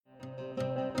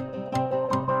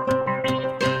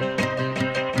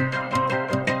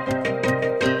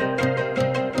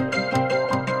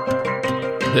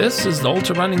This is the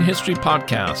Ultra Running History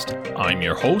Podcast. I'm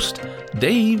your host,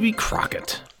 Davey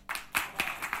Crockett.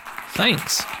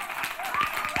 Thanks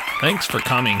for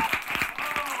coming.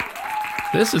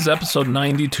 This is episode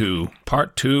 92,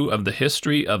 part 2 of the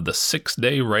history of the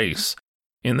 6-day race.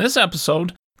 In this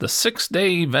episode, the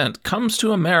 6-day event comes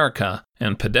to America,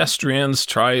 and pedestrians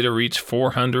try to reach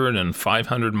 400 and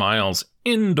 500 miles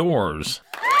indoors.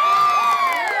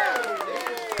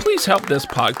 Please help this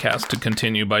podcast to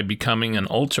continue by becoming an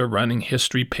Ultra Running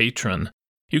History patron.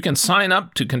 You can sign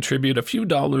up to contribute a few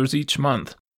dollars each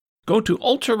month. Go to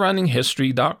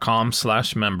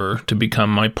ultrarunninghistory.com/member to become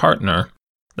my partner.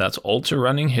 That's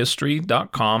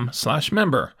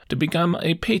ultrarunninghistory.com/member to become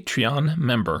a Patreon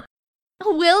member.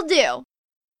 Will do.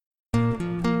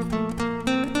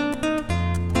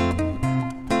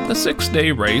 The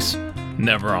 6-day race,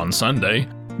 never on Sunday,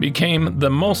 became the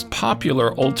most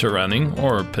popular ultra-running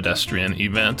or pedestrian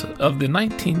event of the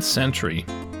 19th century.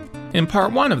 In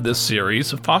part 1 of this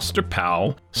series, Foster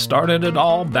Powell started it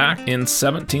all back in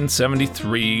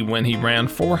 1773 when he ran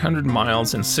 400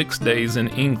 miles in 6 days in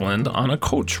England on a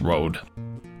coach road.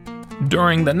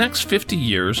 During the next 50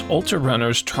 years,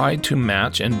 ultra-runners tried to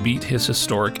match and beat his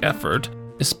historic effort,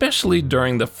 especially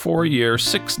during the 4-year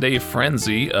 6-day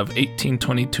frenzy of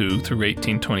 1822 through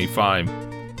 1825.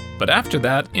 But after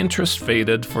that, interest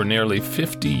faded for nearly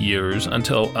 50 years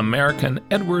until American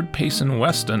Edward Payson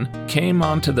Weston came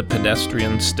onto the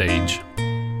pedestrian stage.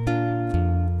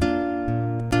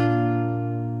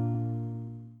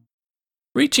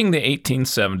 Reaching the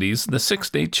 1870s, the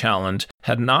 6-day challenge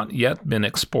had not yet been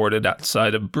exported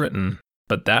outside of Britain,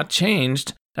 but that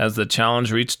changed as the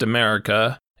challenge reached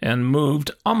America and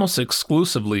moved almost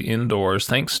exclusively indoors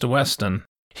thanks to Weston.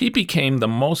 He became the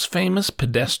most famous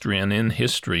pedestrian in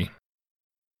history.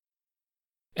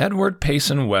 Edward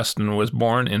Payson Weston was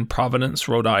born in Providence,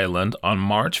 Rhode Island on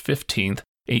March 15,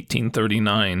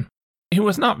 1839. He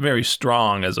was not very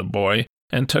strong as a boy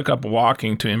and took up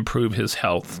walking to improve his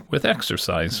health with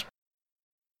exercise.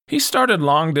 He started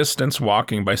long-distance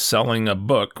walking by selling a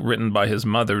book written by his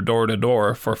mother door to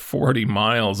door for 40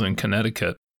 miles in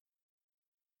Connecticut.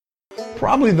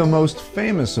 Probably the most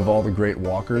famous of all the great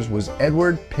walkers was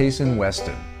Edward Payson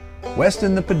Weston.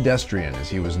 Weston the pedestrian, as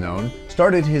he was known,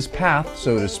 started his path,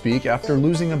 so to speak, after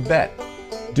losing a bet.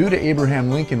 Due to Abraham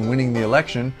Lincoln winning the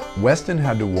election, Weston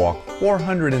had to walk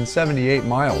 478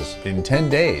 miles in 10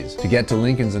 days to get to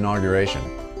Lincoln's inauguration.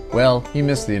 Well, he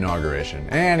missed the inauguration,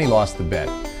 and he lost the bet.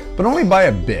 But only by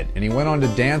a bit, and he went on to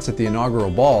dance at the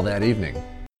inaugural ball that evening.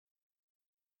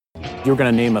 You're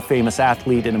going to name a famous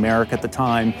athlete in America at the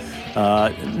time,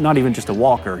 not even just a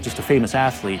walker, just a famous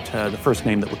athlete. The first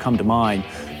name that would come to mind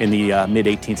in the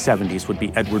mid-1870s would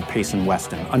be Edward Payson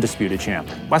Weston, undisputed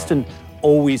champion. Weston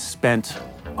always spent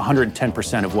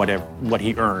 110% of what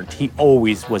he earned. He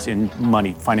always was in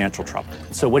financial trouble.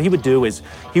 So what he would do is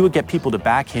he would get people to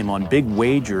back him on big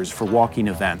wagers for walking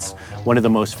events. One of the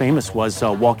most famous was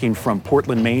walking from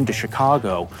Portland, Maine to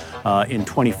Chicago in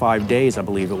 25 days, I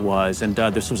believe it was. And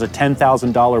this was a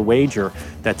 $10,000 wager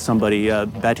that somebody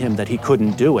bet him that he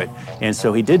couldn't do it. And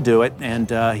so he did do it, and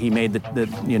he made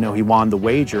he won the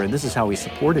wager, and this is how he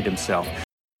supported himself.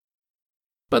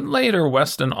 But later,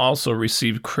 Weston also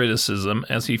received criticism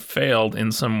as he failed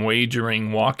in some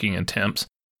wagering walking attempts,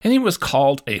 and he was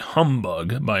called a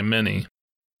humbug by many.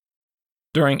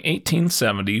 During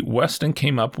 1870, Weston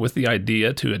came up with the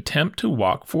idea to attempt to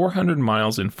walk 400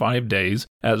 miles in 5 days,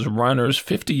 as runners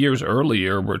 50 years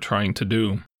earlier were trying to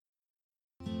do.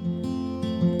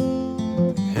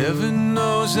 Heaven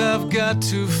knows I've got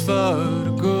too far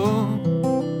to go.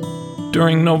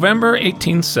 During November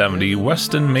 1870,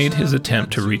 Weston made his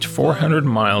attempt to reach 400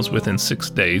 miles within 6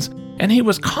 days, and he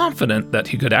was confident that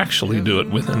he could actually do it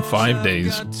within 5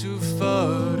 days.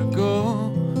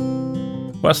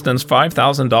 Weston's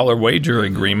 $5,000 wager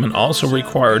agreement also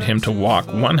required him to walk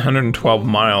 112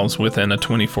 miles within a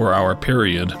 24-hour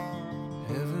period.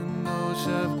 Heaven knows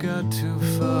I've got too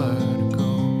far to go.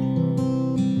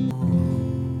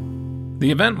 The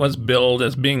event was billed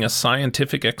as being a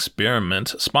scientific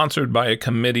experiment sponsored by a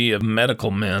committee of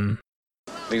medical men.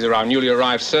 These are our newly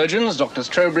arrived surgeons, Drs.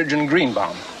 Trowbridge and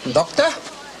Greenbaum. Doctor?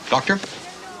 Doctor?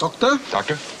 Doctor?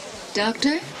 Doctor?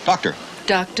 Doctor? Doctor?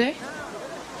 Doctor?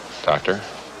 Doctor?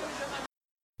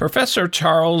 Professor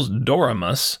Charles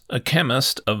Doremus, a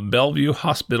chemist of Bellevue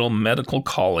Hospital Medical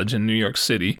College in New York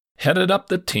City, headed up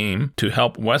the team to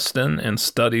help Weston and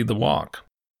study the walk.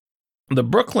 The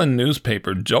Brooklyn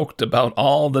newspaper joked about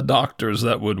all the doctors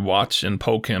that would watch and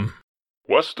poke him.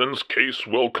 Weston's case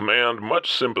will command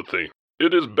much sympathy.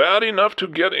 It is bad enough to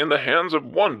get in the hands of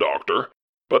one doctor,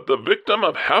 but the victim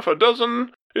of half a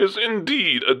dozen is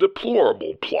indeed a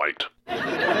deplorable plight.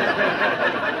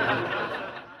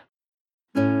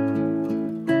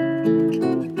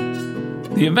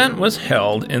 The event was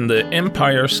held in the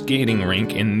Empire Skating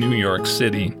Rink in New York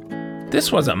City.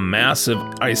 This was a massive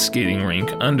ice skating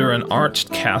rink under an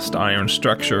arched cast iron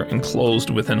structure enclosed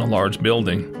within a large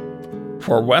building.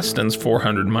 For Weston's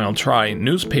 400-mile try,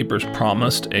 newspapers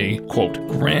promised a, quote,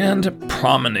 grand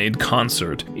promenade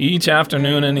concert each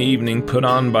afternoon and evening put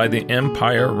on by the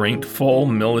Empire Rink full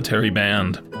military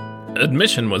band.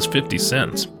 Admission was 50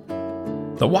 cents.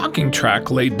 The walking track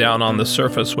laid down on the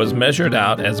surface was measured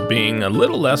out as being a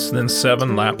little less than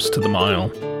 7 laps to the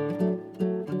mile.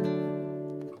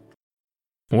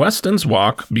 Weston's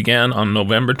walk began on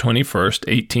November 21st,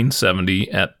 1870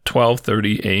 at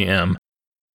 12:30 a.m.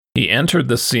 He entered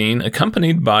the scene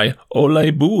accompanied by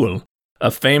Ole Bull, a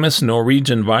famous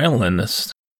Norwegian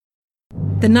violinist.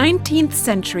 The 19th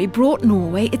century brought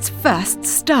Norway its first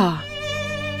star.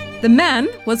 The man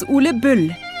was Ole Bull,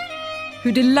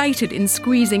 who delighted in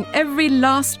squeezing every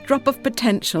last drop of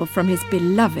potential from his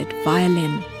beloved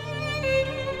violin.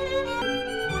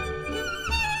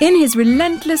 In his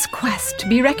relentless quest to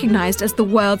be recognized as the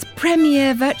world's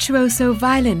premier virtuoso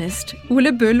violinist,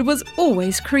 Ole Bull was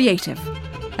always creative,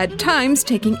 at times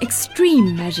taking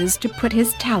extreme measures to put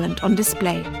his talent on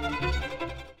display.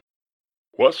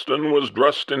 Weston was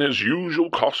dressed in his usual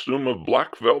costume of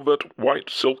black velvet, white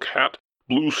silk hat,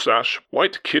 blue sash,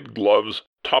 white kid gloves,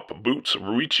 top boots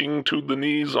reaching to the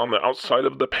knees on the outside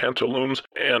of the pantaloons,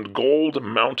 and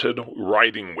gold-mounted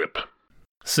riding whip.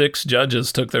 6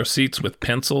 judges took their seats with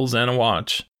pencils and a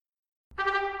watch.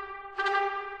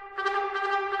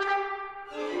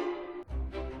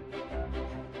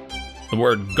 The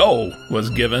word go was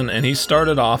given, and he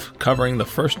started off covering the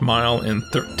first mile in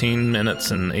 13 minutes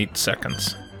and 8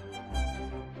 seconds.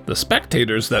 The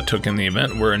spectators that took in the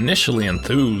event were initially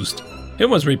enthused. It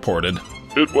was reported,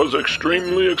 It was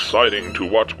extremely exciting to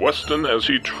watch Weston as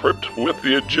he tripped with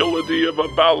the agility of a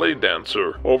ballet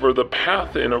dancer over the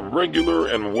path in a regular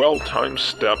and well-timed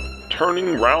step,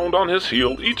 turning round on his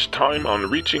heel each time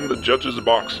on reaching the judge's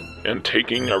box and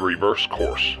taking a reverse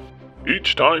course.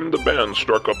 Each time the band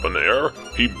struck up an air,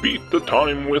 he beat the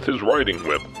time with his riding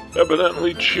whip,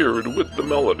 evidently cheered with the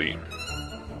melody.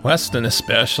 Weston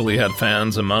especially had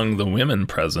fans among the women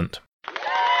present.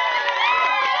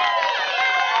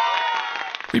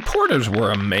 Reporters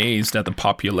were amazed at the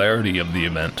popularity of the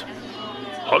event.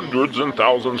 Hundreds and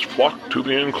thousands flocked to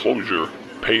the enclosure,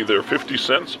 pay their 50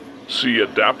 cents, see a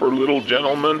dapper little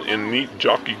gentleman in neat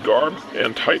jockey garb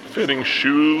and tight-fitting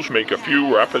shoes make a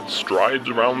few rapid strides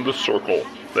around the circle.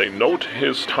 They note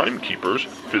his timekeepers,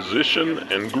 physician,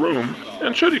 and groom,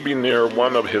 and should he be near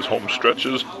one of his home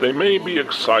stretches, they may be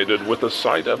excited with the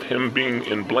sight of him being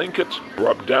in blankets,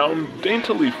 rubbed down,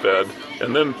 daintily fed,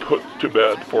 and then put to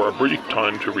bed for a brief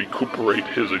time to recuperate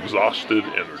his exhausted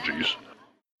energies.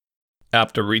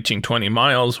 After reaching 20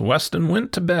 miles, Weston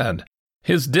went to bed.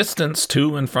 His distance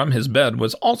to and from his bed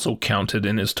was also counted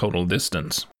in his total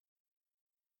distance.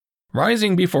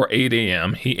 Rising before 8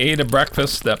 a.m., he ate a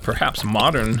breakfast that perhaps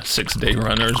modern 6-day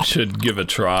runners should give a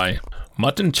try.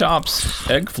 Mutton chops,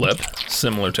 egg flip,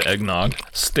 similar to eggnog,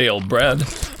 stale bread,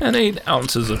 and 8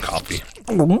 ounces of coffee.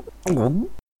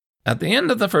 At the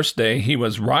end of the first day, he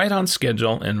was right on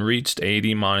schedule and reached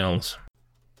 80 miles.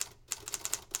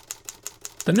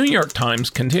 The New York Times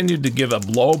continued to give a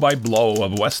blow-by-blow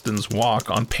of Weston's walk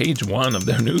on page 1 of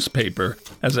their newspaper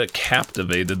as it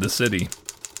captivated the city.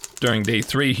 During day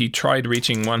 3, he tried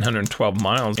reaching 112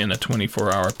 miles in a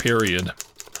 24-hour period.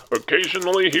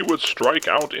 Occasionally he would strike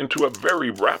out into a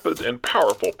very rapid and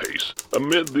powerful pace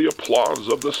amid the applause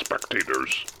of the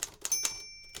spectators.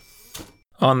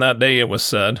 On that day, it was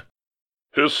said,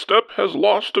 His step has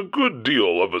lost a good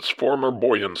deal of its former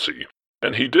buoyancy,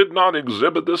 and he did not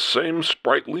exhibit the same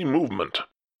sprightly movement.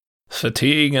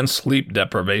 Fatigue and sleep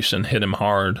deprivation hit him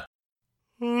hard.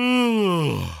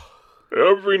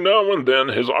 Every now and then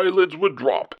his eyelids would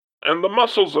drop, and the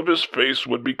muscles of his face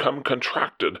would become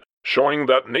contracted, showing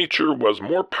that nature was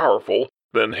more powerful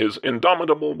than his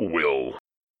indomitable will.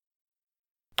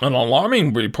 An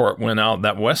alarming report went out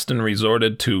that Weston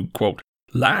resorted to, quote,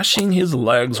 lashing his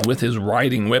legs with his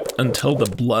riding whip until the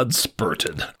blood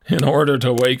spurted, in order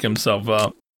to wake himself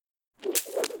up.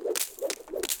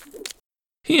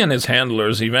 He and his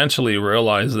handlers eventually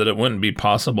realized that it wouldn't be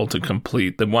possible to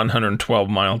complete the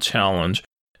 112-mile challenge,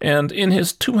 and in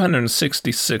his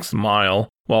 266th mile,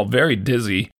 while very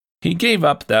dizzy, he gave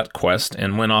up that quest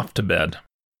and went off to bed.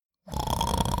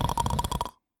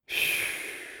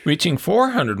 Reaching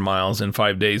 400 miles in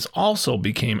 5 days also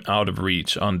became out of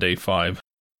reach on day 5.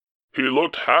 He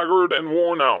looked haggard and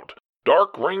worn out,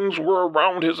 Dark rings were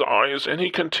around his eyes, and he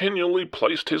continually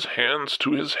placed his hands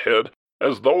to his head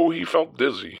as though he felt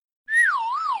dizzy.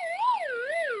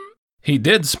 He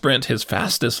did sprint his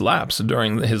fastest laps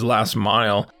during his last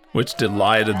mile, which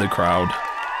delighted the crowd.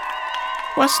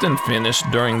 Weston finished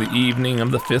during the evening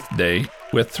of the 5th day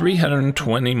with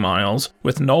 320 miles,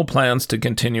 with no plans to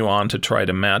continue on to try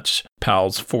to match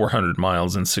Powell's 400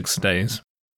 miles in 6 days.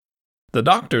 The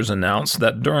doctors announced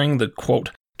that during the,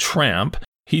 quote, tramp,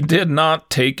 he did not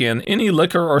take in any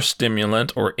liquor or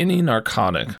stimulant or any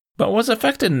narcotic, but was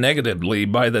affected negatively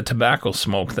by the tobacco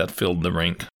smoke that filled the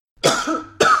rink.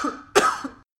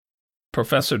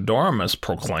 Professor Doremus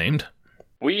proclaimed,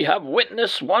 "We have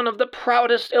witnessed one of the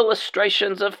proudest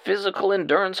illustrations of physical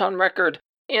endurance on record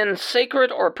in sacred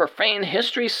or profane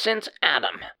history since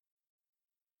Adam."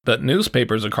 But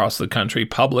newspapers across the country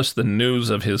published the news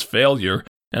of his failure,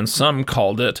 and some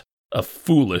called it a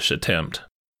foolish attempt.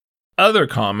 Other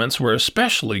comments were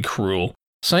especially cruel,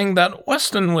 saying that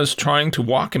Weston was trying to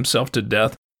walk himself to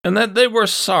death and that they were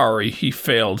sorry he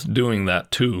failed doing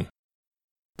that too.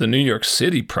 The New York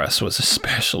City press was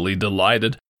especially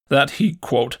delighted that he,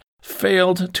 quote,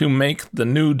 failed to make the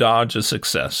new Dodge a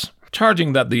success,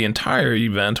 charging that the entire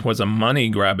event was a money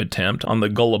grab attempt on the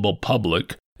gullible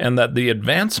public and that the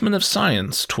advancement of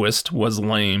science twist was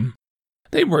lame.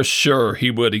 They were sure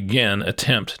he would again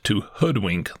attempt to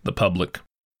hoodwink the public.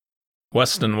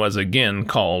 Weston was again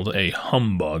called a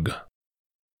humbug.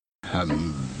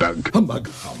 Humbug. Humbug.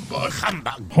 Humbug.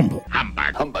 Humbug. Humbug.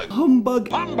 Humbug. Humbug. Humbug.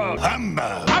 Humbug.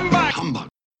 Humbug. Humbug. Humbug.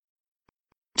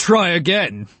 Try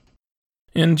again.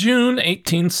 In June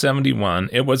 1871,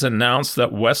 it was announced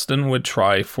that Weston would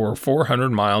try for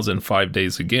 400 miles in 5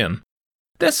 days again.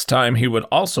 This time he would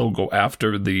also go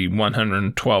after the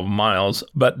 112 miles,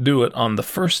 but do it on the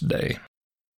first day.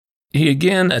 He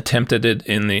again attempted it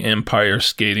in the Empire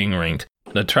skating rink.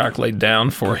 The track laid down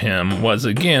for him was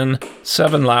again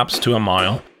 7 laps to a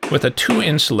mile, with a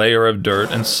 2-inch layer of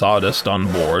dirt and sawdust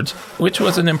on boards, which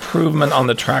was an improvement on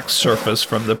the track's surface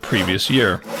from the previous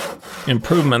year.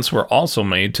 Improvements were also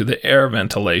made to the air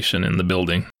ventilation in the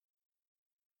building.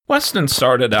 Weston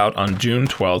started out on June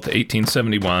 12,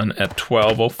 1871 at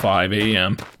 12:05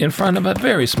 a.m. in front of a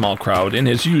very small crowd in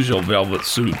his usual velvet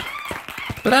suit.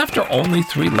 But after only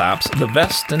 3 laps, the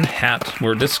vest and hat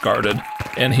were discarded,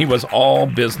 and he was all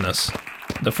business.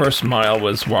 The first mile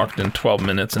was walked in 12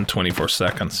 minutes and 24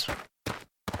 seconds.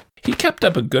 He kept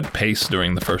up a good pace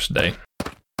during the first day.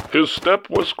 His step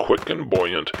was quick and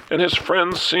buoyant, and his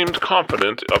friends seemed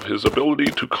confident of his ability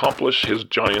to accomplish his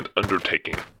giant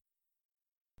undertaking.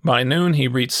 By noon, he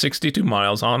reached 62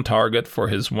 miles on target for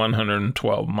his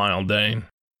 112-mile day.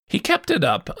 He kept it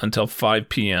up until 5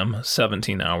 p.m.,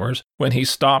 17 hours, when he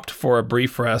stopped for a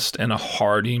brief rest and a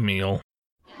hearty meal.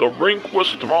 The rink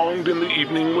was thronged in the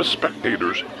evening with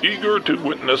spectators, eager to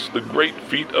witness the great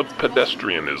feat of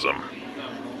pedestrianism.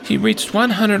 He reached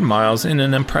 100 miles in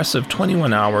an impressive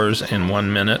 21 hours and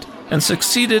 1 minute, and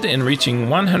succeeded in reaching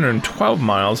 112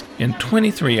 miles in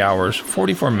 23 hours,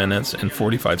 44 minutes, and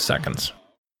 45 seconds.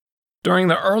 During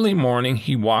the early morning,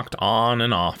 he walked on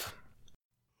and off.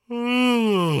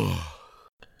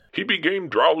 He became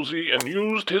drowsy and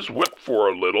used his whip for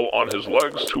a little on his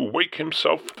legs to wake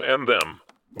himself and them.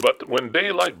 But when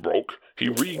daylight broke, he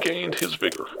regained his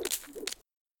vigor.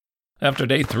 After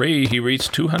day 3, he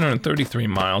reached 233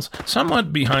 miles,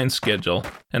 somewhat behind schedule,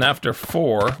 and after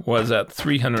 4 was at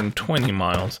 320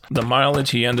 miles, the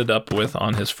mileage he ended up with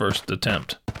on his first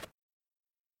attempt.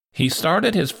 He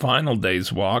started his final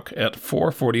day's walk at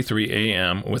 4:43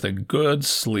 a.m. with a good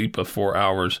sleep of 4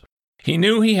 hours. He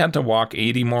knew he had to walk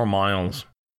 80 more miles.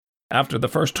 After the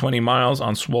first 20 miles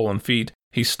on swollen feet,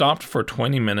 he stopped for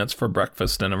 20 minutes for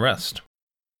breakfast and a rest.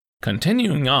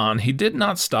 Continuing on, he did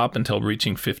not stop until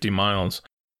reaching 50 miles.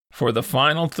 For the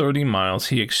final 30 miles,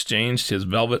 he exchanged his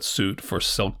velvet suit for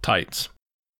silk tights.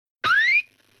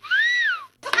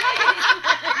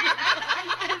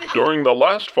 During the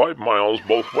last 5 miles,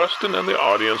 both Weston and the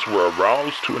audience were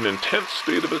aroused to an intense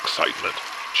state of excitement,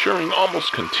 cheering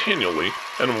almost continually,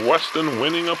 and Weston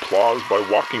winning applause by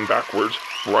walking backwards,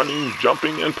 running,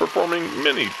 jumping, and performing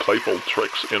many playful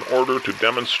tricks in order to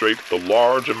demonstrate the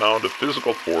large amount of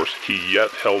physical force he yet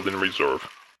held in reserve.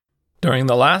 During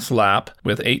the last lap,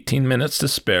 with 18 minutes to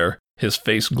spare, his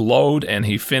face glowed and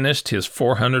he finished his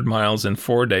 400 miles in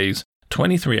 4 days,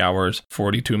 23 hours,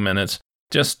 42 minutes,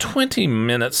 just 20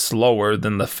 minutes slower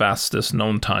than the fastest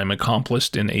known time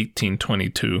accomplished in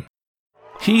 1822.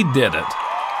 He did it.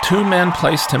 2 men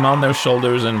placed him on their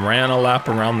shoulders and ran a lap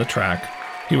around the track.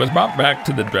 He was brought back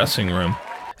to the dressing room.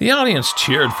 The audience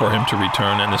cheered for him to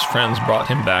return, and his friends brought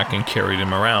him back and carried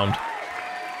him around.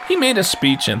 He made a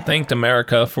speech and thanked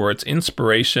America for its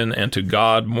inspiration and to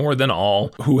God more than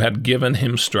all, who had given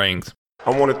him strength.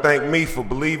 I want to thank me for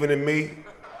believing in me.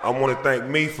 I want to thank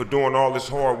me for doing all this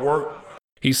hard work.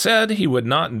 He said he would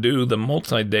not do the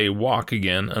multi-day walk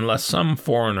again unless some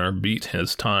foreigner beat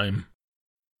his time.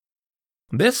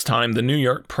 This time the New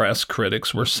York press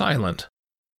critics were silent.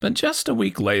 But just a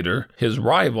week later, his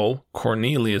rival,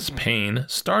 Cornelius Payne,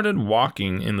 started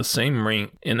walking in the same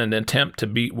rink in an attempt to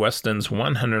beat Weston's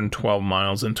 112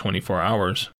 miles in 24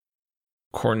 hours.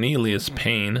 Cornelius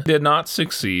Payne did not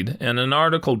succeed, and an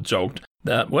article joked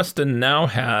that Weston now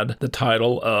had the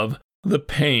title of the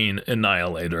Payne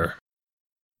Annihilator.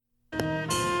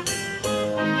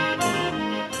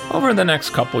 Over the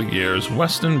next couple years,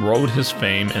 Weston rode his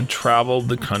fame and traveled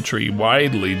the country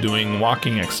widely doing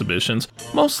walking exhibitions,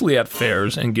 mostly at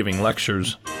fairs and giving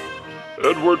lectures.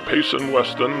 Edward Payson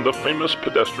Weston, the famous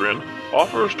pedestrian,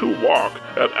 offers to walk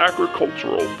at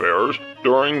agricultural fairs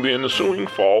during the ensuing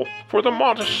fall for the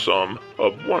modest sum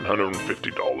of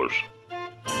 $150.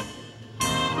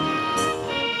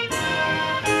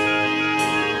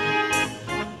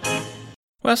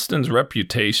 Weston's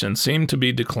reputation seemed to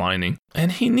be declining,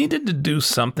 and he needed to do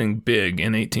something big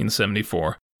in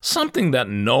 1874, something that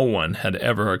no one had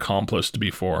ever accomplished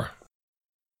before.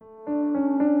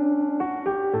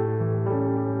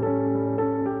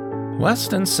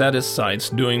 Weston set his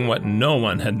sights doing what no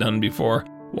one had done before,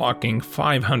 walking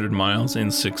 500 miles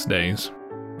in 6 days.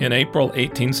 In April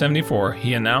 1874,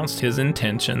 he announced his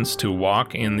intentions to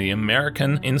walk in the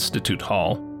American Institute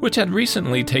Hall, which had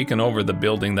recently taken over the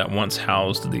building that once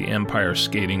housed the Empire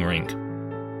Skating Rink.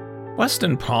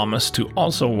 Weston promised to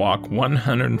also walk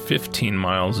 115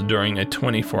 miles during a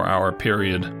 24-hour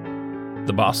period.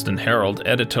 The Boston Herald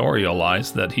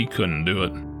editorialized that he couldn't do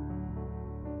it.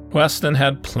 Weston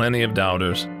had plenty of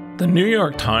doubters. The New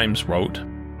York Times wrote,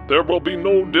 "There will be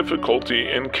no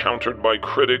difficulty encountered by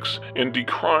critics in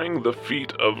decrying the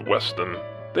feat of Weston.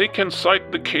 They can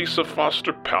cite the case of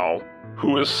Foster Powell,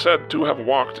 who is said to have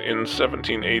walked in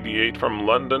 1788 from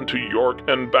London to York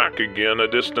and back again, a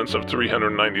distance of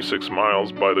 396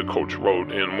 miles by the coach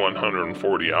road in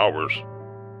 140 hours.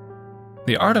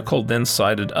 The article then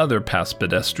cited other past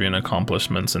pedestrian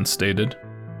accomplishments and stated,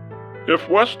 "If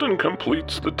Weston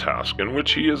completes the task in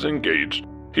which he is engaged,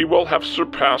 he will have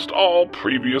surpassed all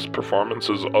previous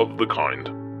performances of the kind."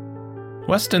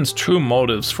 Weston's true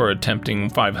motives for attempting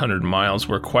 500 miles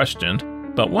were questioned,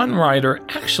 but one writer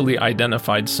actually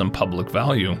identified some public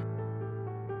value.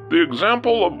 "The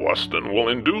example of Weston will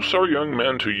induce our young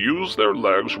men to use their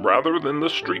legs rather than the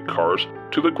streetcars,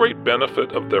 to the great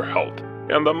benefit of their health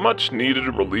and the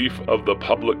much-needed relief of the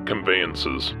public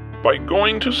conveyances. By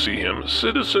going to see him,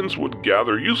 citizens would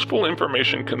gather useful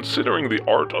information considering the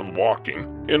art of walking,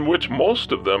 in which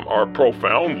most of them are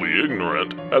profoundly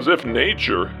ignorant, as if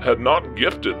nature had not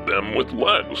gifted them with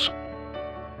legs."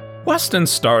 Weston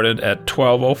started at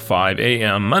 12:05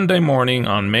 a.m. Monday morning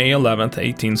on May 11,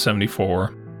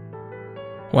 1874.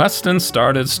 Weston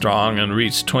started strong and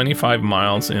reached 25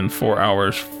 miles in 4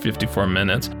 hours 54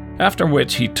 minutes, after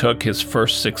which he took his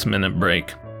first 6-minute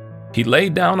break. He lay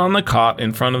down on the cot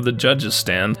in front of the judge's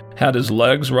stand, had his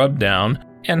legs rubbed down,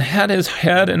 and had his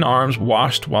head and arms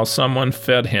washed while someone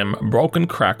fed him broken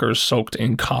crackers soaked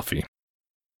in coffee.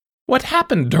 What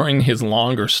happened during his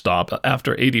longer stop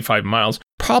after 85 miles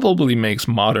probably makes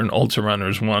modern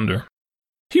ultrarunners wonder.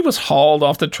 He was hauled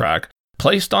off the track,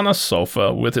 placed on a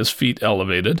sofa with his feet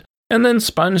elevated, and then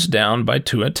sponged down by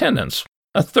 2 attendants.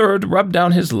 A third rubbed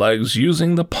down his legs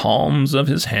using the palms of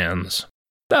his hands.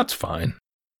 That's fine.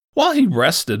 While he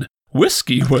rested,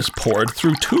 whiskey was poured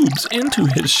through tubes into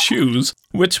his shoes,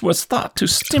 which was thought to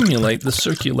stimulate the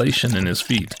circulation in his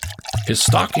feet. His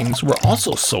stockings were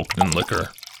also soaked in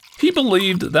liquor. He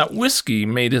believed that whiskey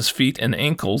made his feet and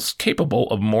ankles capable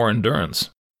of more endurance.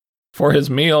 For his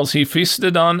meals, he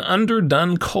feasted on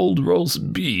underdone cold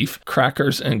roast beef,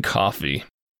 crackers, and coffee.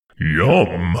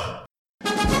 Yum!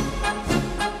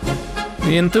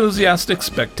 The enthusiastic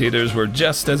spectators were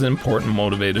just as important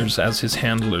motivators as his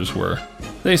handlers were.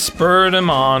 They spurred him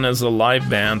on as the live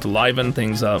band livened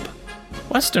things up.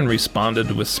 Weston responded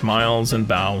with smiles and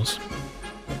bows.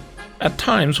 At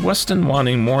times, Weston,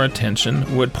 wanting more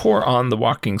attention, would pour on the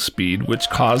walking speed,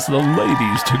 which caused the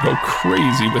ladies to go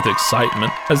crazy with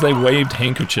excitement as they waved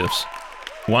handkerchiefs.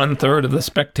 1/3 of the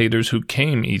spectators who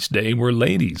came each day were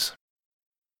ladies.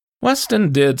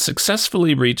 Weston did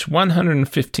successfully reach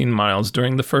 115 miles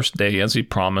during the first day as he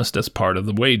promised as part of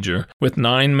the wager, with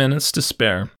 9 minutes to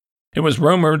spare. It was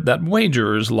rumored that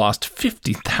wagerers lost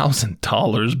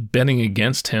 $50,000 betting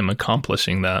against him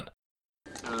accomplishing that.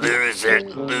 Loser,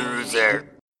 loser.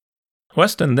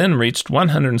 Weston then reached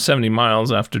 170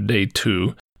 miles after day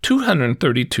 2,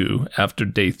 232 after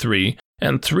day 3,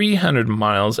 and 300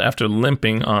 miles after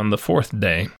limping on the 4th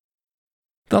day.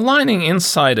 The lining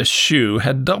inside a shoe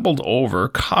had doubled over,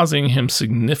 causing him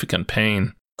significant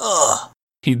pain.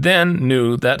 He then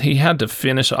knew that he had to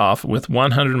finish off with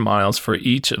 100 miles for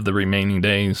each of the remaining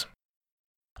days.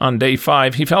 On day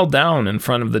 5, he fell down in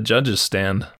front of the judge's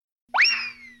stand.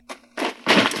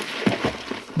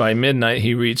 By midnight,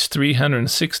 he reached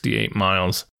 368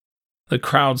 miles. The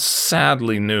crowd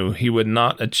sadly knew he would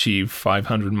not achieve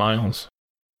 500 miles.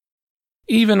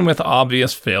 Even with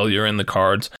obvious failure in the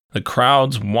cards, the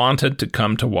crowds wanted to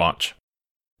come to watch.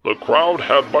 The crowd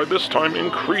had by this time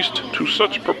increased to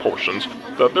such proportions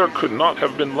that there could not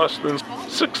have been less than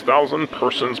 6,000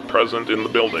 persons present in the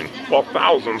building, while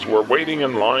thousands were waiting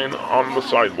in line on the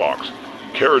sidewalks.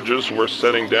 Carriages were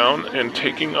setting down and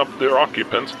taking up their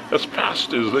occupants as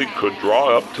fast as they could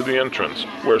draw up to the entrance,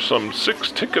 where some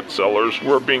 6 ticket sellers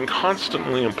were being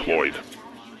constantly employed.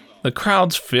 The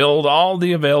crowds filled all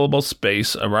the available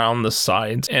space around the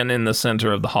sides and in the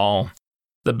center of the hall.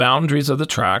 The boundaries of the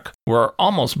track were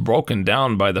almost broken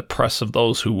down by the press of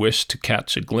those who wished to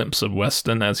catch a glimpse of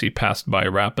Weston as he passed by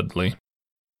rapidly.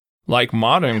 Like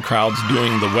modern crowds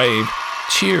doing the wave,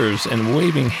 cheers and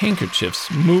waving handkerchiefs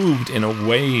moved in a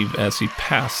wave as he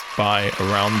passed by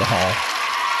around the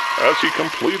hall. As he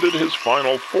completed his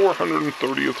final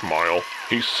 430th mile,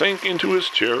 he sank into his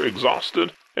chair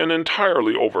exhausted and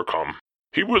entirely overcome.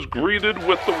 He was greeted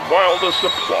with the wildest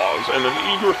applause, and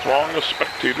an eager throng of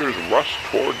spectators rushed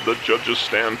toward the judge's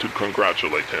stand to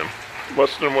congratulate him.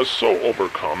 Weston was so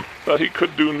overcome that he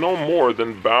could do no more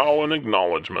than bow in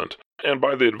acknowledgement, and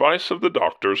by the advice of the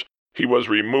doctors, he was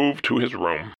removed to his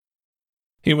room.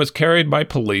 He was carried by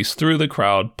police through the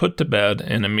crowd, put to bed,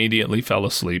 and immediately fell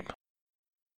asleep.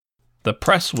 The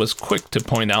press was quick to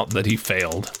point out that he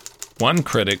failed. One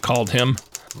critic called him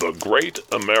the Great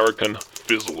American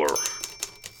Fizzler.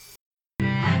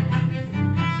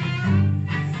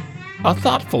 A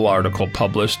thoughtful article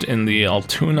published in the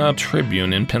Altoona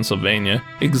Tribune in Pennsylvania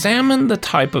examined the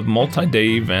type of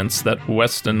multi-day events that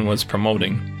Weston was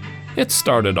promoting. It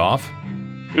started off,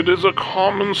 "It is a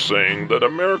common saying that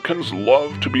Americans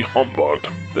love to be humbugged.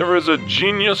 There is a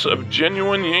genius of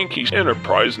genuine Yankee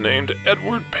enterprise named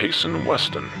Edward Payson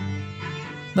Weston."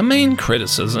 The main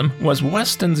criticism was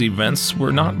Weston's events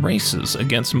were not races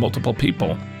against multiple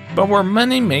people, but were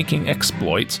money-making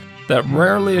exploits that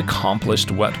rarely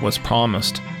accomplished what was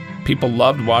promised. People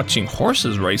loved watching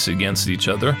horses race against each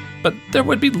other, but there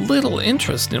would be little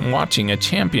interest in watching a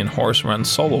champion horse run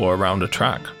solo around a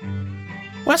track.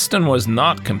 Weston was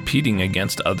not competing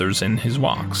against others in his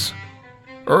walks.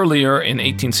 Earlier in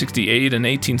 1868 and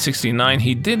 1869,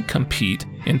 he did compete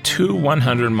in 2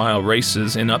 100-mile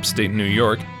races in upstate New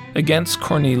York against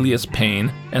Cornelius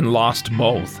Payne and lost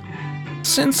both.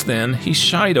 Since then, he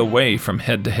shied away from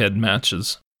head-to-head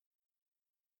matches.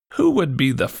 Who would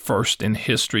be the first in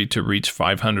history to reach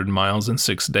 500 miles in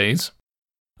 6 days?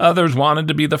 Others wanted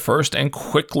to be the first and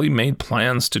quickly made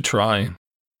plans to try.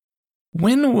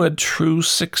 When would true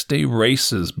 6-day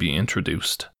races be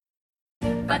introduced?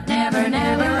 But never,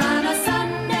 never on a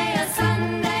Sunday, a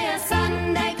Sunday, a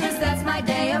Sunday, 'cause that's my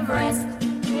day of rest.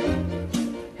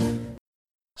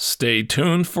 Stay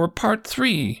tuned for part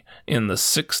 3 in the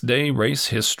 6-day race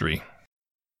history.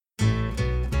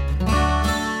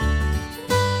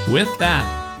 With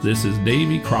that, this is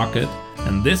Davy Crockett,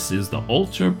 and this is the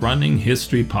Ultra Running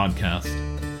History Podcast.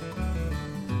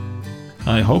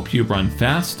 I hope you run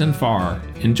fast and far,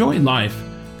 enjoy life,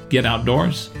 get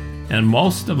outdoors, and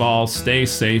most of all, stay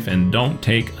safe and don't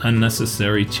take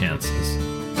unnecessary chances.